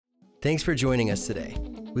Thanks for joining us today.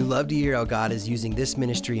 We love to hear how God is using this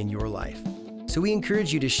ministry in your life. So we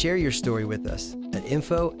encourage you to share your story with us at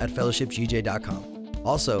info@fellowshipgj.com.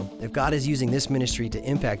 Also, if God is using this ministry to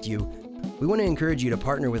impact you, we want to encourage you to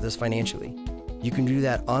partner with us financially. You can do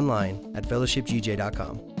that online at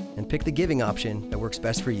fellowshipgj.com and pick the giving option that works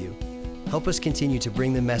best for you. Help us continue to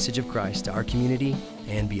bring the message of Christ to our community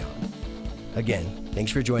and beyond. Again,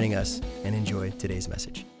 thanks for joining us and enjoy today's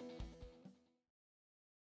message.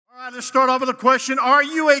 All right, let's start off with a question. Are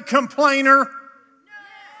you a complainer?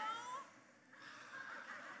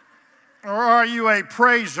 No. Or are you a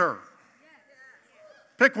praiser?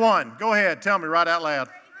 Pick one. Go ahead. Tell me right out loud.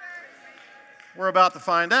 We're about to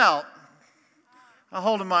find out. I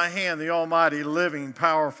hold in my hand the almighty, living,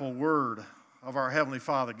 powerful word of our Heavenly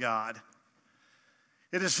Father God.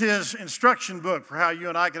 It is His instruction book for how you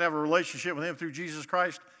and I can have a relationship with Him through Jesus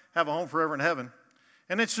Christ, have a home forever in heaven.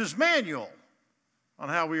 And it's His manual on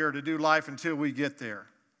how we are to do life until we get there.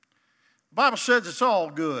 The Bible says it's all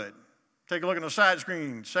good. Take a look on the side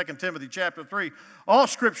screen, 2 Timothy chapter 3. All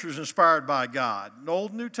Scripture is inspired by God. The Old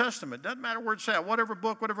and New Testament, doesn't matter where it's at, whatever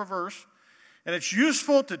book, whatever verse. And it's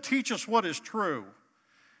useful to teach us what is true.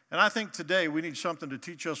 And I think today we need something to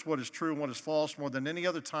teach us what is true and what is false more than any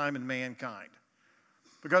other time in mankind.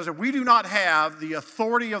 Because if we do not have the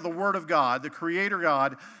authority of the Word of God, the Creator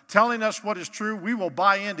God, telling us what is true, we will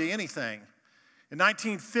buy into anything. In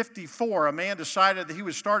 1954, a man decided that he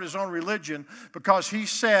would start his own religion because he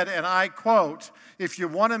said, and I quote, "If you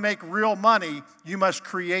want to make real money, you must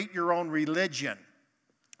create your own religion."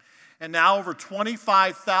 And now over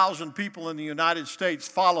 25,000 people in the United States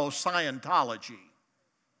follow Scientology,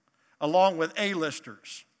 along with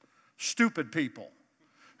A-listers, stupid people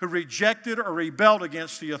who rejected or rebelled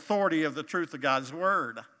against the authority of the truth of God's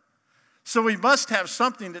Word. So we must have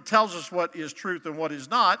something that tells us what is truth and what is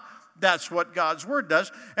not. That's what God's Word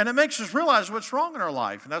does. And it makes us realize what's wrong in our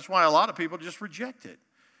life. And that's why a lot of people just reject it.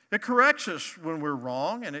 It corrects us when we're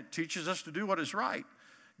wrong, and it teaches us to do what is right.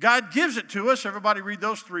 God gives it to us. Everybody read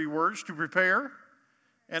those three words: to prepare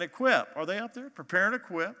and equip. Are they up there? Prepare and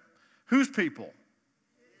equip. Whose people?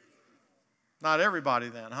 Not everybody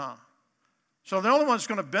then, huh? So the only ones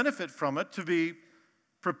going to benefit from it, to be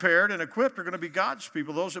prepared and equipped, are going to be God's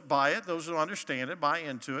people, those that buy it, those that understand it, buy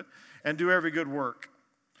into it, and do every good work.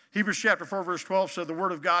 Hebrews chapter 4, verse 12 said, "The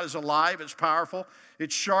word of God is alive, it's powerful,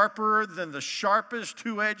 it's sharper than the sharpest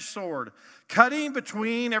two-edged sword, cutting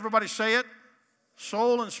between," everybody say it,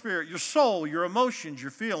 "soul and spirit." Your soul, your emotions,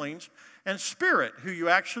 your feelings, and spirit, who you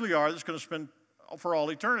actually are, that's going to spend for all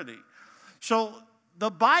eternity. So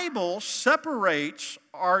the Bible separates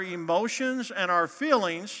our emotions and our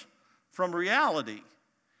feelings from reality.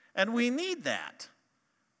 And we need that.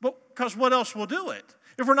 Because what else will do it?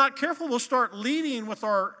 If we're not careful, we'll start leading with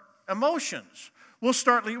our emotions. We'll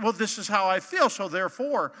start leading, well, this is how I feel, so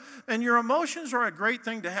therefore. And your emotions are a great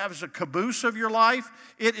thing to have as a caboose of your life.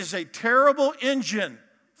 It is a terrible engine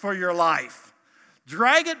for your life.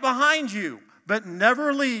 Drag it behind you, but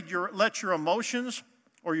never let your emotions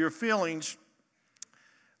or your feelings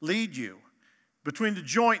lead you. Between the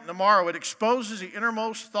joint and the marrow, it exposes the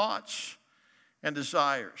innermost thoughts and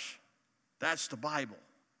desires. That's the Bible.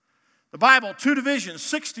 The Bible, 2 divisions,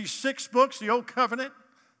 66 books, the Old Covenant,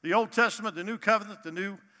 the Old Testament, the New Covenant, the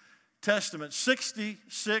New Testament,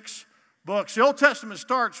 66 books. The Old Testament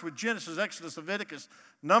starts with Genesis, Exodus, Leviticus,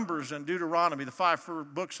 Numbers, and Deuteronomy, the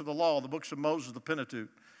 5 books of the law, the books of Moses, the Pentateuch.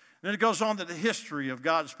 And then it goes on to the history of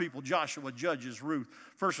God's people: Joshua, Judges, Ruth,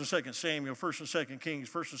 1st and 2nd Samuel, 1st and 2nd Kings,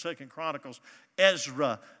 1st and 2nd Chronicles,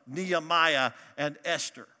 Ezra, Nehemiah, and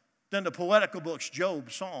Esther. Then the poetical books: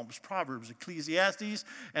 Job, Psalms, Proverbs, Ecclesiastes,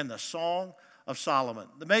 and the Song of Solomon.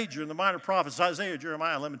 The major and the minor prophets: Isaiah,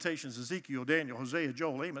 Jeremiah, Lamentations, Ezekiel, Daniel, Hosea,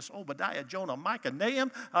 Joel, Amos, Obadiah, Jonah, Micah,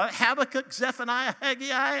 Nahum, Habakkuk, Zephaniah,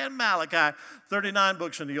 Haggai, and Malachi. 39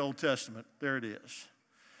 books in the Old Testament. There it is.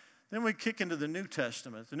 Then we kick into the New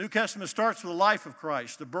Testament. The New Testament starts with the life of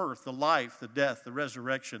Christ, the birth, the life, the death, the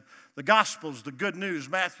resurrection, the Gospels, the good news: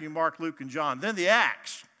 Matthew, Mark, Luke, and John. Then the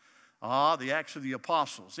Acts. The Acts of the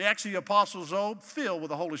Apostles. The Acts of the Apostles, filled with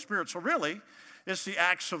the Holy Spirit. So really, it's the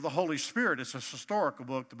Acts of the Holy Spirit. It's a historical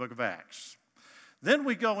book, the book of Acts. Then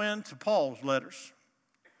we go into Paul's letters.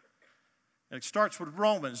 And it starts with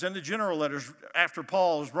Romans. Then the general letters after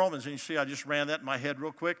Paul's Romans. And you see, I just ran that in my head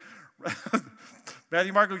real quick.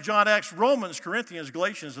 Matthew, Mark, Luke, John, Acts, Romans, Corinthians,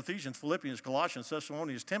 Galatians, Ephesians, Philippians, Colossians,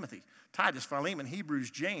 Thessalonians, Timothy, Titus, Philemon, Hebrews,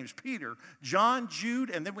 James, Peter, John, Jude,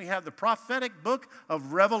 and then we have the prophetic book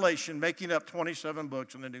of Revelation, making up 27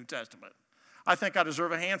 books in the New Testament. I think I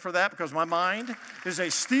deserve a hand for that because my mind is a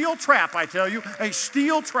steel trap, I tell you, a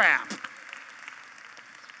steel trap.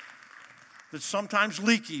 that's sometimes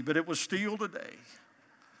leaky, but it was steel today.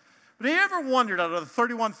 But have you ever wondered, out of the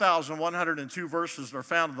 31,102 verses that are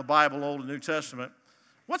found in the Bible, Old and New Testament,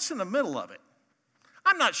 what's in the middle of it?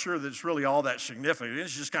 I'm not sure that it's really all that significant.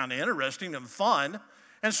 It's just kind of interesting and fun.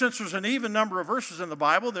 And since there's an even number of verses in the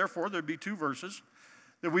Bible, therefore there'd be 2 verses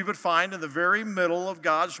that we would find in the very middle of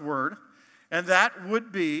God's Word. And that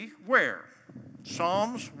would be where?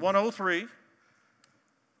 Psalms 103,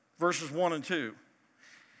 verses 1 and 2.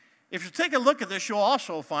 If you take a look at this, you'll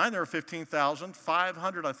also find there are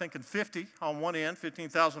 15,500, I think, and 50 on one end,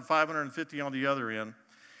 15,550 on the other end.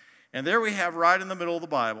 And there we have right in the middle of the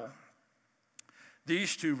Bible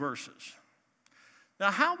these 2 verses.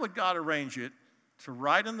 Now, how would God arrange it to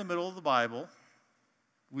right in the middle of the Bible,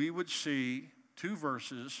 we would see 2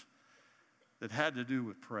 verses that had to do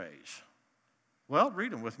with praise? Well,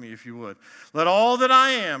 read them with me if you would. Let all that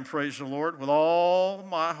I am praise the Lord with all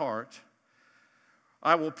my heart.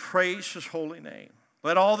 I will praise his holy name.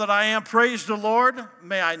 Let all that I am praise the Lord.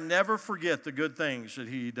 May I never forget the good things that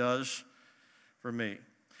he does for me.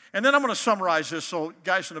 And then I'm going to summarize this, so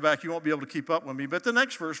guys in the back, you won't be able to keep up with me. But the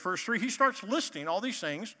next verse, verse 3, he starts listing all these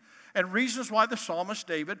things and reasons why the psalmist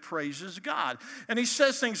David praises God. And he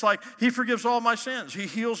says things like, he forgives all my sins. He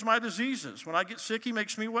heals my diseases. When I get sick, he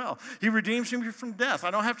makes me well. He redeems me from death.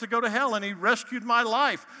 I don't have to go to hell. And he rescued my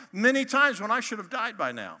life many times when I should have died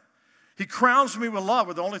by now. He crowns me with love.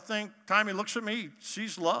 With the only time he looks at me, he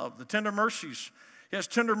sees love, the tender mercies. He has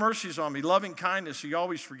tender mercies on me, loving kindness. He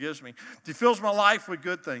always forgives me. He fills my life with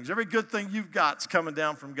good things. Every good thing you've got is coming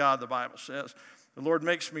down from God, the Bible says. The Lord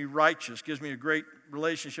makes me righteous, gives me a great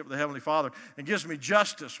relationship with the Heavenly Father, and gives me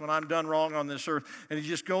justice when I'm done wrong on this earth. And he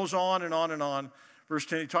just goes on and on and on. Verse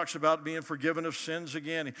 10, he talks about being forgiven of sins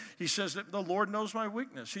again. He says that the Lord knows my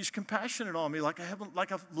weakness. He's compassionate on me like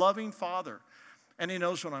a loving Father. And he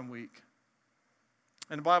knows when I'm weak.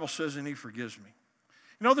 And the Bible says, and he forgives me.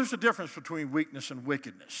 You know, there's a difference between weakness and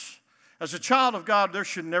wickedness. As a child of God, there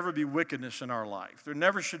should never be wickedness in our life. There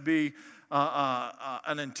never should be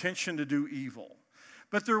an intention to do evil.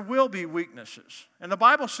 But there will be weaknesses. And the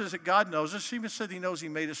Bible says that God knows us. He even said he knows he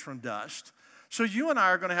made us from dust. So you and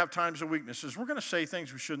I are going to have times of weaknesses. We're going to say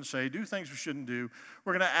things we shouldn't say, do things we shouldn't do.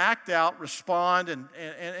 We're going to act out, respond,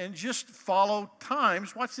 and just follow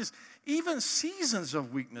times. Watch this. Even seasons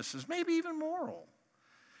of weaknesses, maybe even moral.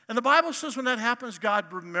 And the Bible says when that happens,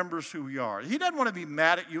 God remembers who we are. He doesn't want to be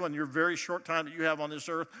mad at you in your very short time that you have on this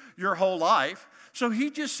earth, your whole life. So he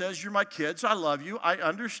just says, you're my kids, I love you, I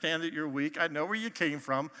understand that you're weak, I know where you came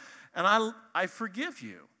from, and I forgive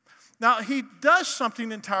you. Now, he does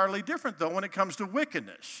something entirely different, though, when it comes to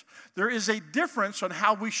wickedness. There is a difference on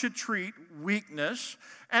how we should treat weakness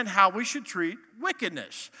and how we should treat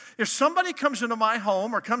wickedness. If somebody comes into my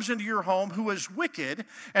home or comes into your home who is wicked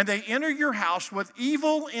and they enter your house with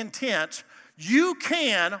evil intent, you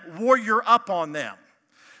can warrior up on them.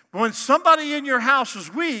 But when somebody in your house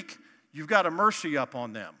is weak, you've got a mercy up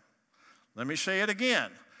on them. Let me say it again.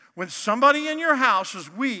 When somebody in your house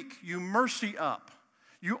is weak, you mercy up.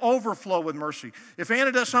 You overflow with mercy. If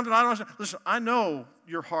Anna does something I don't understand, listen, I know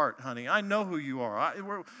your heart, honey. I know who you are.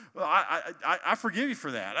 I forgive you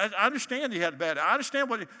for that. I understand you had bad. I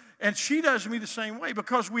understand and she does me the same way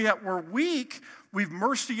because we're weak. We've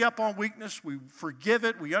mercy up on weakness. We forgive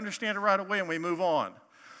it. We understand it right away, and we move on.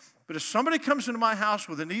 But if somebody comes into my house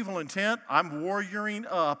with an evil intent, I'm warrioring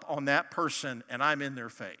up on that person, and I'm in their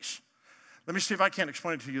face. Let me see if I can't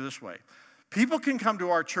explain it to you this way. People can come to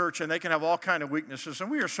our church and they can have all kinds of weaknesses,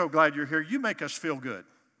 and we are so glad you're here. You make us feel good.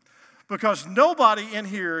 Because everybody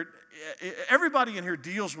in here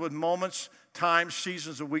deals with moments, times,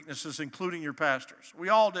 seasons of weaknesses, including your pastors. We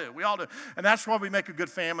all do. And that's why we make a good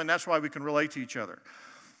family, and that's why we can relate to each other.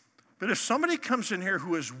 But if somebody comes in here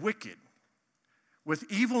who is wicked,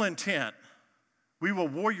 with evil intent, we will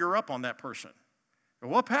warrior up on that person.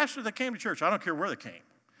 Well, pastor, they came to church. I don't care where they came.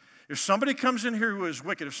 If somebody comes in here who is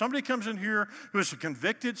wicked, if somebody comes in here who is a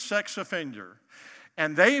convicted sex offender,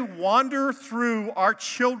 and they wander through our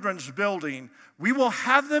children's building, we will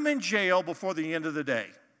have them in jail before the end of the day.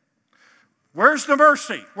 Where's the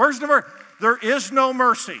mercy? Where's the mercy? There is no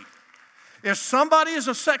mercy. If somebody is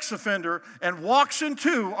a sex offender and walks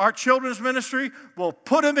into our children's ministry, we'll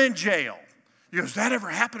put them in jail. You go, has that ever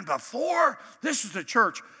happened before? This is the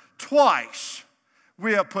church. Twice.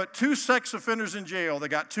 We have put 2 sex offenders in jail that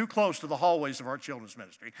got too close to the hallways of our children's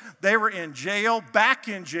ministry. They were in jail, back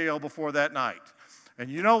in jail before that night. And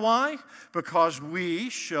you know why? Because we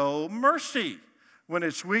show mercy when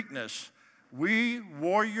it's weakness. We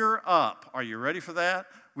warrior up. Are you ready for that?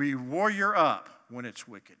 We warrior up when it's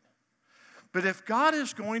wicked. But if God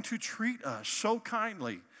is going to treat us so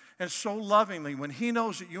kindly and so lovingly, when he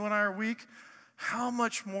knows that you and I are weak, how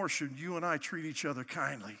much more should you and I treat each other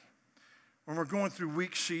kindly when we're going through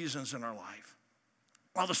weak seasons in our life?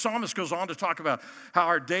 Well, the psalmist goes on to talk about how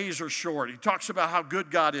our days are short. He talks about how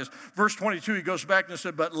good God is. Verse 22, he goes back and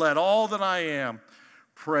said, but let all that I am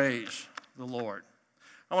praise the Lord.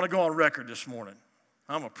 I want to go on record this morning.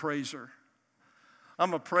 I'm a praiser.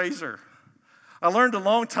 I'm a praiser. I learned a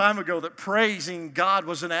long time ago that praising God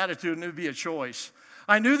was an attitude and it would be a choice.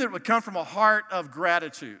 I knew that it would come from a heart of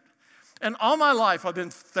gratitude. And all my life, I've been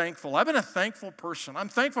thankful. I've been a thankful person. I'm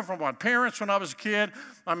thankful for my parents when I was a kid.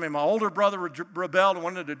 I mean, my older brother rebelled and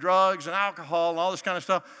went into drugs and alcohol and all this kind of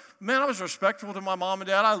stuff. Man, I was respectful to my mom and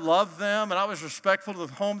dad. I loved them, and I was respectful to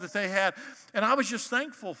the home that they had. And I was just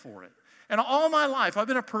thankful for it. And all my life, I've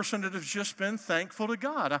been a person that has just been thankful to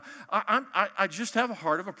God. I just have a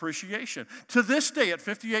heart of appreciation. To this day, at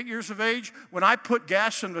 58 years of age, when I put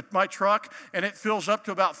gas in my truck and it fills up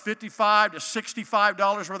to about $55 to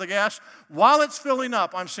 $65 worth of gas, while it's filling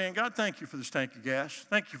up, I'm saying, God, thank you for this tank of gas.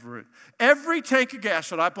 Thank you for it. Every tank of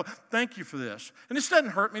gas that I put, thank you for this. And this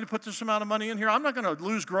doesn't hurt me to put this amount of money in here. I'm not going to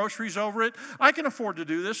lose groceries over it. I can afford to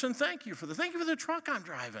do this, and thank you for the truck I'm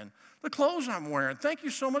driving, the clothes I'm wearing. Thank you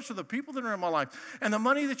so much for the people that are in my life and the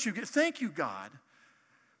money that you get. Thank you, God,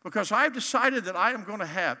 because I've decided that I am going to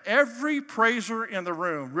have every praiser in the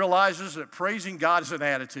room realizes that praising God is an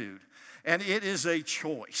attitude, and it is a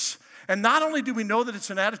choice. And not only do we know that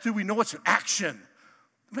it's an attitude, we know it's an action.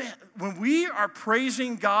 Man, when we are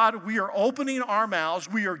praising God, we are opening our mouths.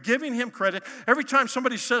 We are giving him credit. Every time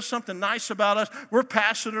somebody says something nice about us, we're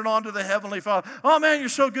passing it on to the Heavenly Father. Oh, man, you're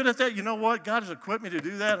so good at that. You know what? God has equipped me to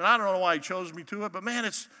do that, and I don't know why he chose me to it, but, man,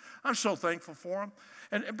 I'm so thankful for him.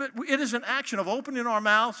 But it is an action of opening our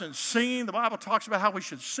mouths and singing. The Bible talks about how we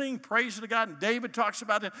should sing praise to God, and David talks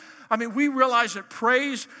about it. I mean, we realize that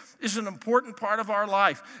praise is an important part of our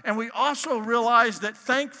life. And we also realize that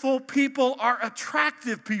thankful people are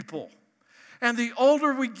attractive people. And the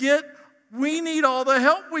older we get, we need all the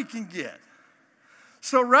help we can get.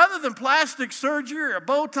 So rather than plastic surgery or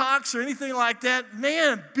Botox or anything like that,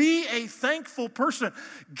 man, be a thankful person.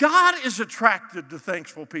 God is attracted to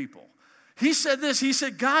thankful people. He said this, he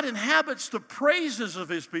said, God inhabits the praises of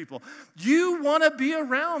his people. You want to be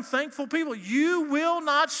around thankful people. You will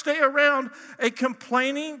not stay around a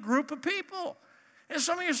complaining group of people. And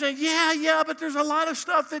some of you are saying, yeah, but there's a lot of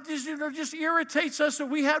stuff that just irritates us that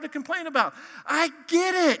we have to complain about. I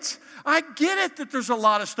get it. I get it that there's a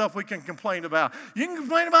lot of stuff we can complain about. You can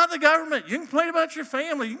complain about the government. You can complain about your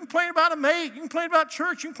family. You can complain about a mate. You can complain about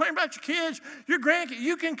church. You can complain about your kids, your grandkids.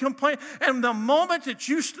 You can complain. And the moment that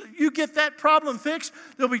you get that problem fixed,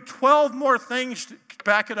 there'll be 12 more things to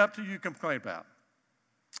back it up to you complain about.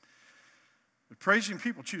 But praising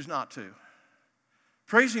people choose not to.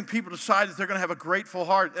 Praising people decide that they're going to have a grateful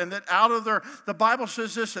heart, and that the Bible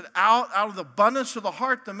says this, that out of the abundance of the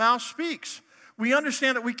heart, the mouth speaks. We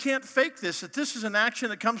understand that we can't fake this, that this is an action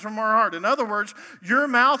that comes from our heart. In other words, your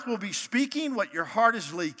mouth will be speaking what your heart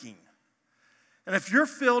is leaking. And if you're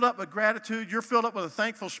filled up with gratitude, you're filled up with a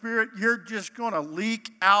thankful spirit, you're just going to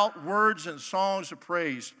leak out words and songs of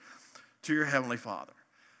praise to your Heavenly Father.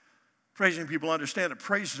 Praising people understand that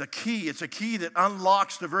praise is a key. It's a key that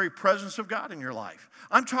unlocks the very presence of God in your life.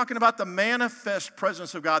 I'm talking about the manifest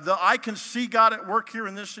presence of God. I can see God at work here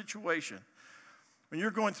in this situation. When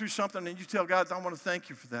you're going through something and you tell God, I want to thank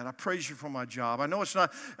you for that. I praise you for my job. I know it's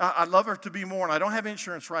not, I'd love it to be more, and I don't have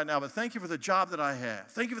insurance right now, but thank you for the job that I have.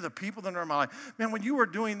 Thank you for the people that are in my life. Man, when you are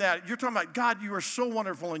doing that, you're talking about, God, you are so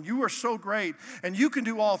wonderful, and you are so great, and you can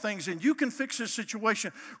do all things, and you can fix this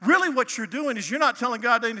situation. Really what you're doing is you're not telling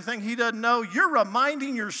God anything he doesn't know. You're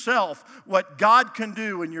reminding yourself what God can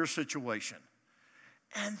do in your situation.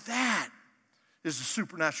 And that is the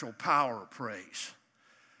supernatural power of praise.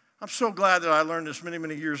 I'm so glad that I learned this many,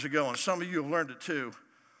 many years ago, and some of you have learned it too,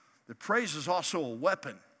 that praise is also a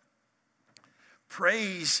weapon.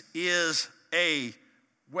 Praise is a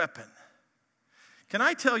weapon. Can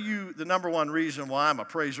I tell you the number one reason why I'm a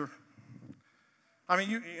praiser? I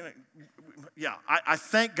mean, I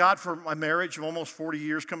thank God for my marriage of almost 40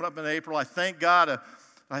 years coming up in April. I thank God that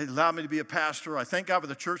allowed me to be a pastor. I thank God for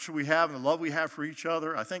the church that we have and the love we have for each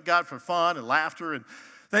other. I thank God for fun and laughter, and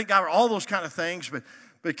thank God for all those kind of things. But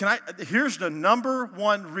here's the number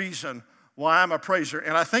one reason why I'm a praiser,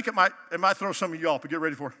 and I think it might throw some of you off, but get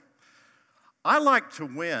ready for it. I like to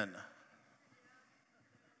win.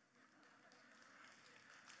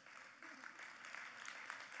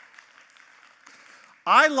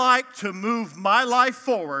 I like to move my life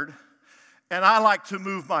forward, and I like to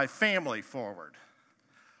move my family forward.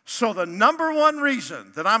 So the number one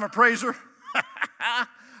reason that I'm a praiser,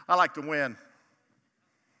 I like to win.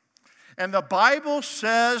 And the Bible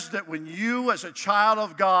says that when you, as a child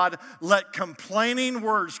of God, let complaining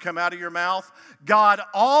words come out of your mouth, God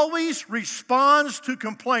always responds to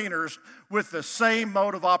complainers with the same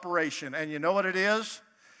mode of operation. And you know what it is?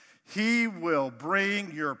 He will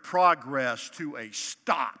bring your progress to a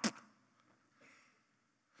stop.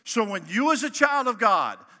 So when you, as a child of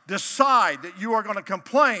God, decide that you are going to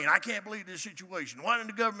complain, I can't believe this situation. Why isn't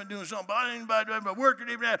the government doing something? Why ain't anybody doing my work?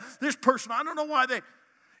 This person, I don't know why they...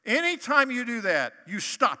 Anytime you do that, you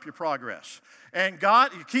stop your progress. And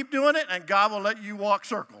God, you keep doing it, and God will let you walk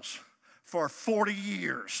circles for 40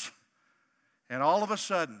 years. And all of a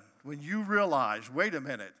sudden, when you realize, wait a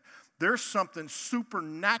minute, there's something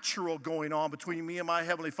supernatural going on between me and my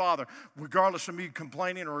Heavenly Father, regardless of me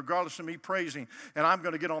complaining or regardless of me praising, and I'm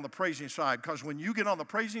going to get on the praising side, because when you get on the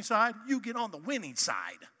praising side, you get on the winning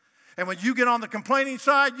side. And when you get on the complaining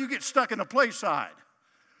side, you get stuck in the play side.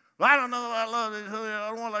 Well, I don't know, I love this, I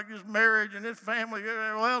don't want like this marriage and this family.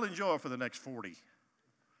 Well, enjoy it for the next 40.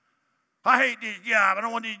 I hate this job, I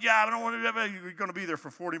don't want this job, I don't want it. You're going to be there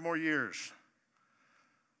for 40 more years.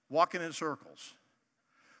 Walking in circles.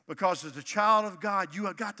 Because as a child of God, you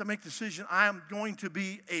have got to make the decision, I am going to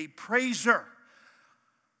be a praiser.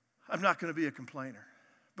 I'm not going to be a complainer.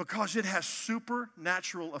 Because it has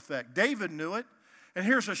supernatural effect. David knew it. And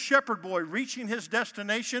here's a shepherd boy reaching his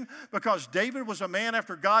destination because David was a man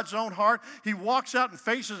after God's own heart. He walks out and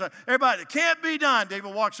faces everybody. It can't be done.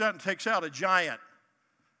 David walks out and takes out a giant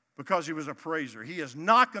because he was a praiser. He is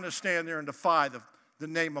not going to stand there and defy the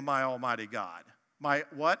name of my almighty God. My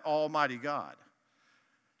what? Almighty God.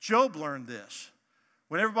 Job learned this.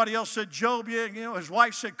 When everybody else said, Job, his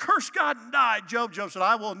wife said, curse God and die. Job said,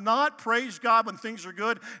 I will not praise God when things are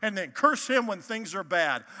good and then curse him when things are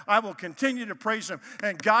bad. I will continue to praise him.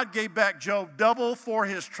 And God gave back Job double for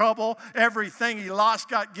his trouble. Everything he lost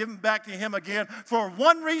got given back to him again for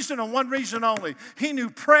one reason and one reason only. He knew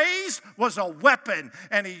praise was a weapon,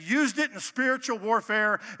 and he used it in spiritual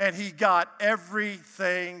warfare, and he got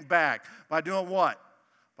everything back. By doing what?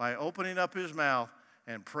 By opening up his mouth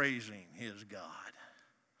and praising his God.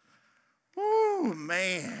 Ooh,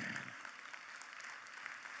 man.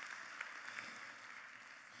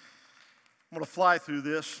 I'm going to fly through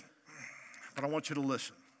this, but I want you to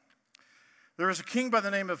listen. There is a king by the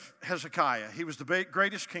name of Hezekiah. He was the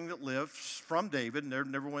greatest king that lived from David, and there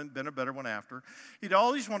never been a better one after. He did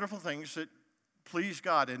all these wonderful things that pleased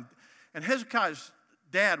God. And Hezekiah's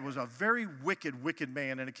dad was a very wicked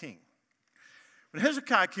man and a king. When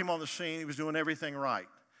Hezekiah came on the scene, he was doing everything right.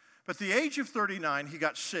 But at the age of 39, he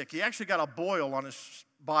got sick. He actually got a boil on his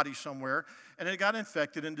body somewhere, and it got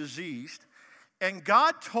infected and diseased. And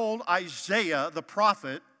God told Isaiah, the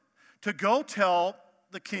prophet, to go tell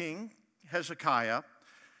the king, Hezekiah,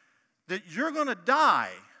 that you're going to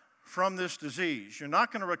die from this disease. You're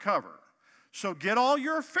not going to recover. So get all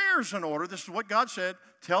your affairs in order. This is what God said.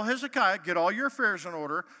 Tell Hezekiah, get all your affairs in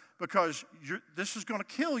order because this is going to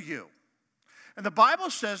kill you. And the Bible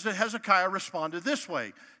says that Hezekiah responded this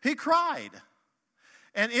way. He cried.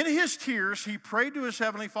 And in his tears, he prayed to his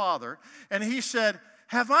heavenly Father. And he said,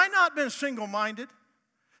 have I not been single-minded?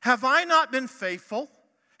 Have I not been faithful?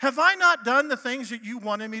 Have I not done the things that you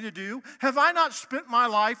wanted me to do? Have I not spent my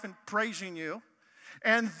life in praising you?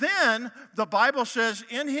 And then the Bible says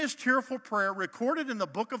in his tearful prayer recorded in the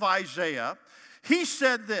book of Isaiah, he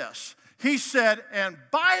said this. He said, and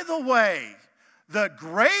by the way, the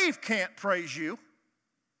grave can't praise you.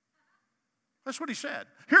 That's what he said.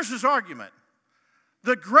 Here's his argument.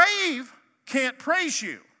 The grave can't praise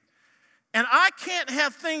you. And I can't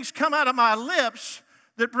have things come out of my lips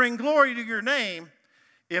that bring glory to your name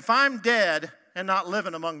if I'm dead and not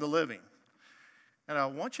living among the living. And I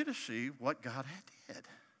want you to see what God did.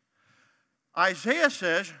 Isaiah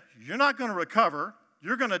says, you're not going to recover.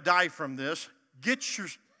 You're going to die from this. Get your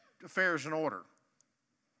affairs in order.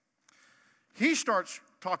 He starts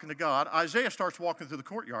talking to God. Isaiah starts walking through the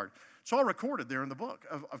courtyard. It's all recorded there in the book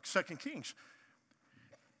of 2 Kings.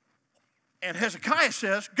 And Hezekiah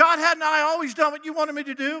says, God, hadn't I always done what you wanted me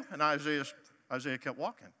to do? And Isaiah kept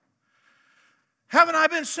walking. Haven't I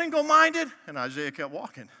been single-minded? And Isaiah kept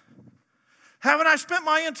walking. Haven't I spent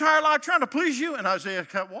my entire life trying to please you? And Isaiah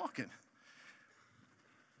kept walking.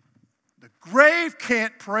 The grave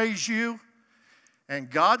can't praise you. And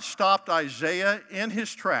God stopped Isaiah in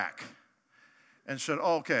his track and said,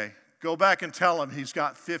 okay, go back and tell him he's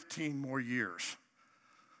got 15 more years.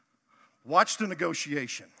 Watch the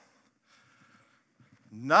negotiation.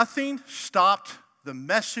 Nothing stopped the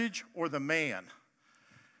message or the man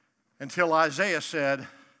until Isaiah said,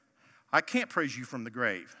 I can't praise you from the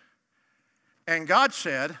grave. And God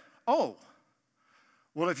said, oh,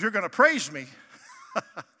 well, if you're going to praise me,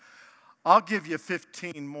 I'll give you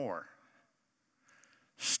 15 more.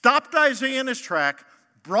 Stopped Isaiah in his track,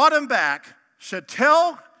 brought him back, said,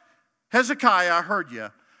 tell Hezekiah, I heard you.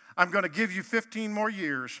 I'm going to give you 15 more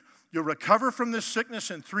years. You'll recover from this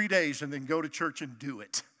sickness in 3 days and then go to church and do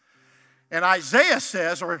it. And Isaiah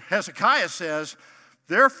says, or Hezekiah says,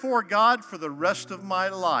 therefore, God, for the rest of my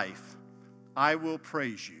life, I will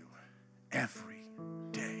praise you every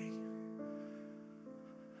day.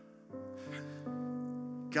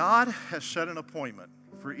 God has set an appointment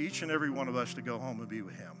for each and every one of us to go home and be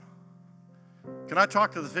with him. Can I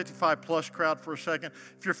talk to the 55-plus crowd for a second?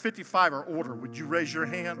 If you're 55 or older, would you raise your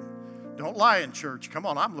hand? Don't lie in church. Come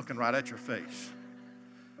on, I'm looking right at your face.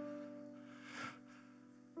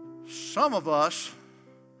 Some of us,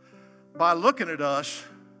 by looking at us,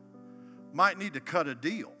 might need to cut a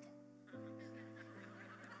deal.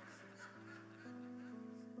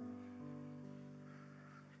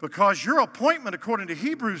 Because your appointment, according to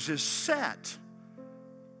Hebrews, is set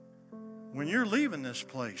when you're leaving this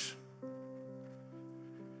place.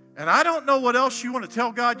 And I don't know what else you want to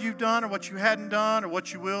tell God you've done or what you hadn't done or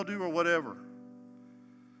what you will do or whatever.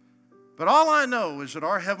 But all I know is that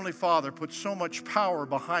our Heavenly Father puts so much power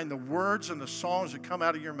behind the words and the songs that come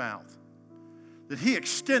out of your mouth that He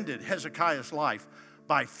extended Hezekiah's life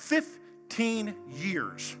by 15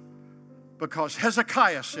 years because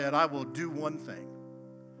Hezekiah said, I will do one thing.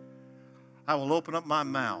 I will open up my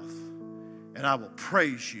mouth and I will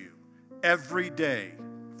praise you every day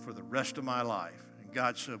for the rest of my life. And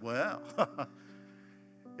God said, well,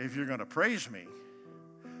 if you're going to praise me,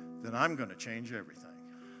 then I'm going to change everything.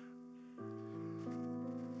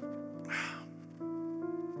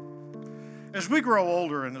 As we grow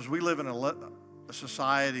older and as we live in a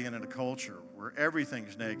society and in a culture where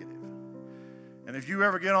everything's negative, and if you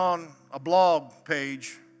ever get on a blog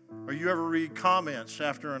page or you ever read comments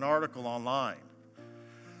after an article online,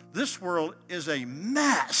 this world is a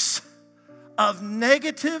mess of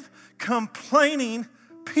negative, complaining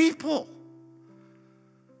people.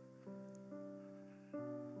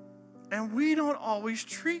 And we don't always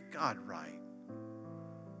treat God right.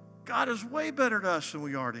 God is way better to us than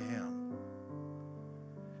we are to Him.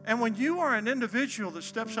 And when you are an individual that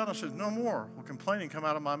steps out and says, no more will complaining come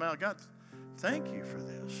out of my mouth, God, thank you for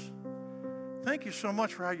this. Thank you so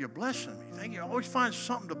much for how you're blessing me. Thank you. Always find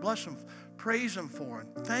something to bless Him, praise Him for,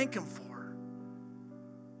 and thank Him for.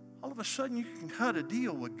 All of a sudden, you can cut a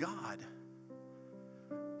deal with God.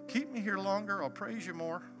 Keep me here longer, I'll praise you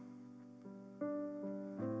more.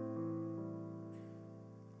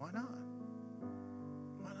 Why not?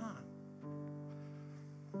 Why not?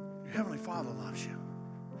 Your Heavenly Father loves you,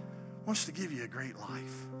 wants to give you a great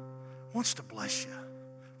life, wants to bless you,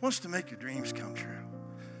 wants to make your dreams come true.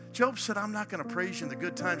 Job said, I'm not going to praise you in the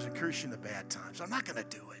good times and curse you in the bad times. I'm not going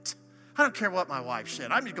to do it. I don't care what my wife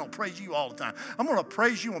said. I'm just going to praise you all the time. I'm going to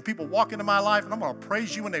praise you when people walk into my life, and I'm going to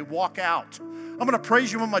praise you when they walk out. I'm going to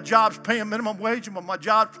praise you when my job's paying minimum wage and when my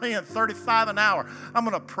job's paying $35 an hour. I'm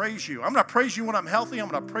going to praise you. I'm going to praise you when I'm healthy. I'm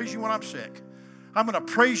going to praise you when I'm sick. I'm going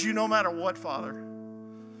to praise you no matter what, Father,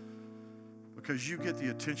 because you get the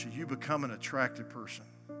attention. You become an attractive person.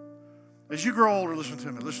 As you grow older, listen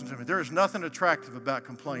to me. There is nothing attractive about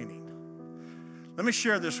complaining. Let me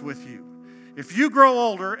share this with you. If you grow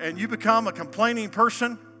older and you become a complaining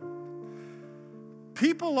person,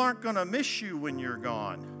 people aren't going to miss you when you're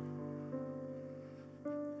gone.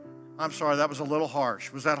 I'm sorry, that was a little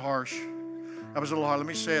harsh. Was that harsh? That was a little hard. Let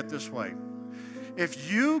me say it this way.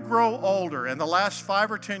 If you grow older and the last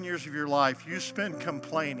 5 or 10 years of your life you spend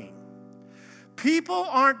complaining, people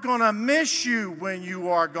aren't going to miss you when you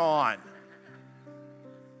are gone.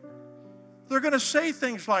 They're going to say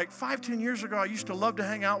things like, 5, 10 years ago, I used to love to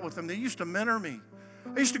hang out with them. They used to mentor me.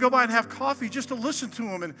 I used to go by and have coffee just to listen to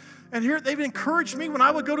them. And here they've encouraged me when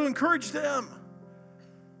I would go to encourage them.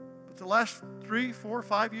 But the last 3, 4,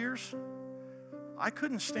 5 years, I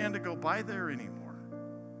couldn't stand to go by there anymore.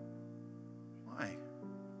 Why?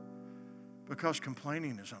 Because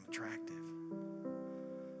complaining is unattractive.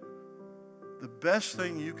 The best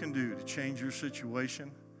thing you can do to change your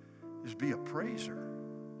situation is be a praiser.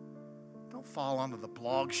 Don't fall onto the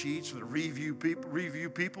blog sheets or the review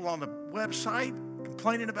people on the website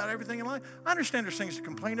complaining about everything in life. I understand there's things to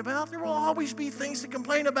complain about. There will always be things to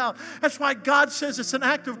complain about. That's why God says it's an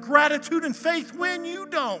act of gratitude and faith when you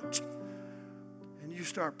don't. And you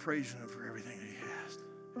start praising Him for everything He has,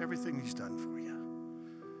 everything He's done for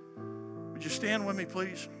you. Would you stand with me,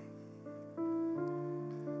 please?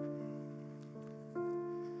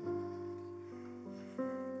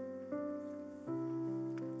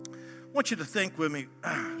 I want you to think with me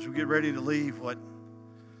as we get ready to leave what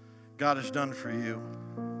God has done for you,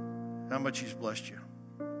 how much He's blessed you.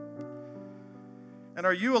 And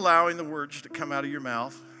are you allowing the words to come out of your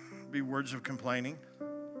mouth be words of complaining?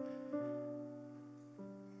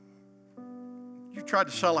 You tried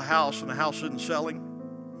to sell a house and the house isn't selling.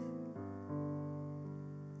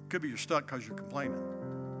 Could be you're stuck because you're complaining.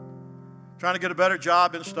 Trying to get a better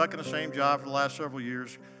job, been stuck in the same job for the last several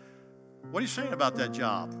years. What are you saying about that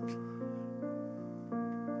job?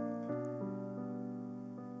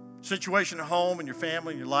 Situation at home and your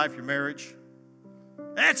family and your life, your marriage.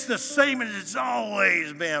 That's the same as it's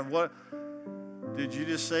always been. What? Did you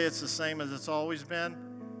just say it's the same as it's always been?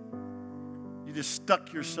 You just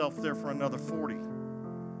stuck yourself there for another 40.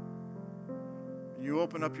 You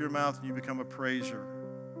open up your mouth and you become a praiser.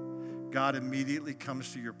 God immediately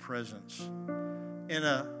comes to your presence in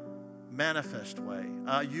a manifest way.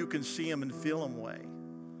 You can see him and feel him way.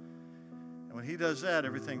 And when he does that,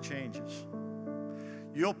 everything changes.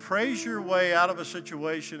 You'll praise your way out of a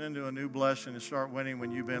situation into a new blessing and start winning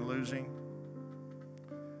when you've been losing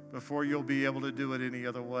before you'll be able to do it any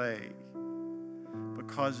other way,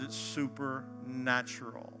 because it's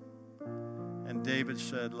supernatural. And David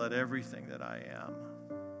said, let everything that I am,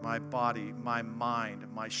 my body, my mind,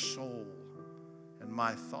 my soul, and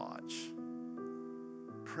my thoughts,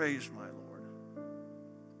 praise my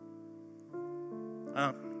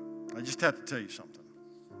Lord. I just have to tell you something.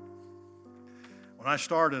 When I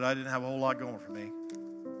started, I didn't have a whole lot going for me.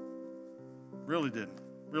 Really didn't.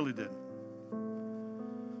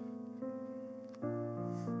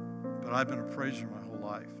 But I've been a praiser my whole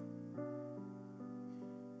life.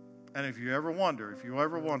 And if you ever wonder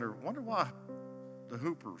why the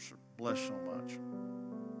Hoopers are blessed so much.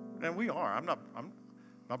 And we are. I'm not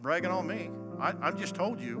bragging on me. I just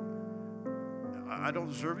told you. I don't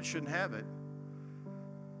deserve it, shouldn't have it.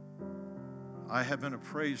 I have been a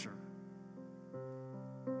praiser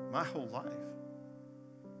my whole life.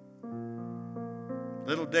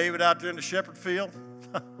 Little David out there in the shepherd field,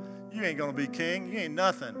 you ain't going to be king. You ain't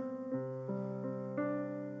nothing.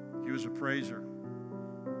 He was a praiser.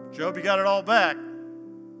 Job, you got it all back.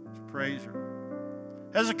 He's a praiser.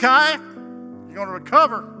 Hezekiah, you're going to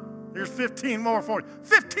recover. Here's 15 more for you.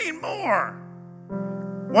 15 more.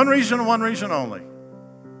 One reason and one reason only.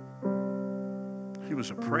 He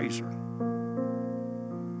was a praiser.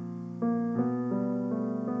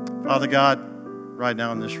 Father God, right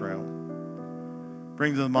now in this room,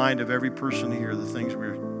 bring to the mind of every person here the things we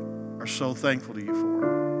are so thankful to you for.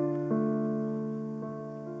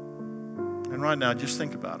 And right now, just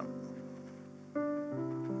think about them.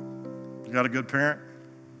 You got a good parent?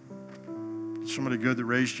 Somebody good that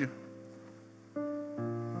raised you?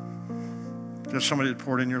 Just somebody that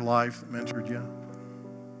poured in your life, that mentored you?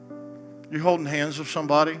 You holding hands with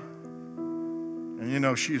somebody, and you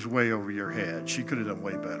know she's way over your head. She could have done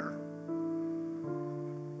way better.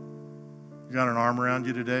 You got an arm around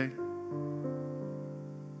you today?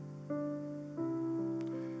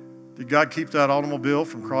 Did God keep that automobile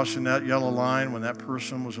from crossing that yellow line when that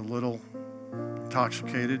person was a little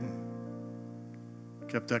intoxicated and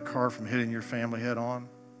kept that car from hitting your family head on?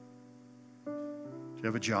 Do you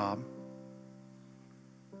have a job?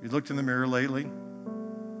 You looked in the mirror lately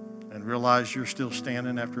and realized you're still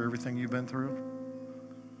standing after everything you've been through?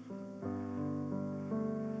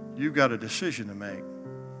 You've got a decision to make.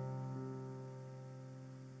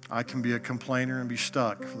 I can be a complainer and be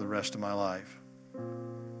stuck for the rest of my life.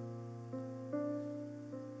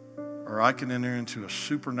 Or I can enter into a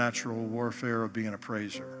supernatural warfare of being a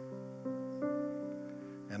praiser.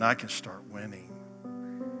 And I can start winning.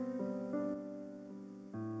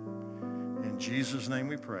 In Jesus' name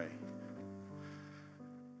we pray.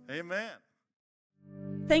 Amen.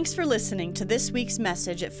 Thanks for listening to this week's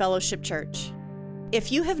message at Fellowship Church.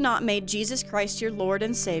 If you have not made Jesus Christ your Lord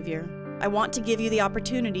and Savior, I want to give you the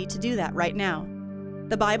opportunity to do that right now.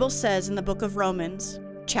 The Bible says in the book of Romans,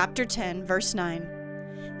 chapter 10, verse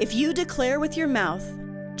 9, if you declare with your mouth,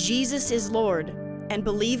 Jesus is Lord, and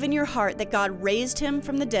believe in your heart that God raised him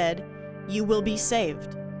from the dead, you will be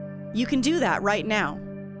saved. You can do that right now.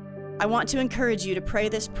 I want to encourage you to pray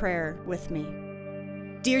this prayer with me.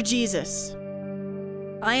 Dear Jesus,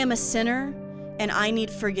 I am a sinner and I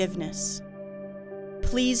need forgiveness.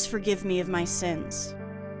 Please forgive me of my sins.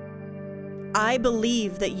 I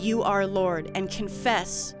believe that you are Lord and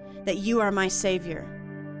confess that you are my Savior,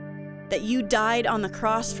 that you died on the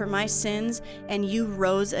cross for my sins and you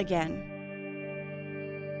rose again.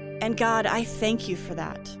 And God, I thank you for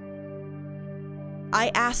that.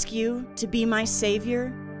 I ask you to be my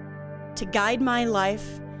Savior, to guide my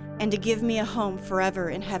life, and to give me a home forever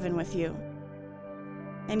in heaven with you.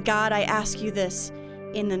 And God, I ask you this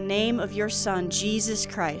in the name of your Son, Jesus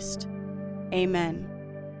Christ. Amen.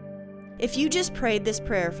 If you just prayed this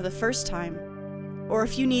prayer for the first time, or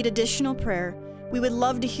if you need additional prayer, we would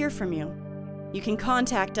love to hear from you. You can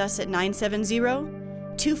contact us at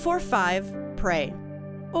 970-245-PRAY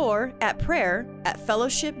or at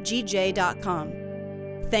prayer@fellowshipgj.com.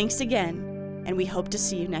 Thanks again, and we hope to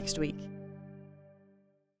see you next week.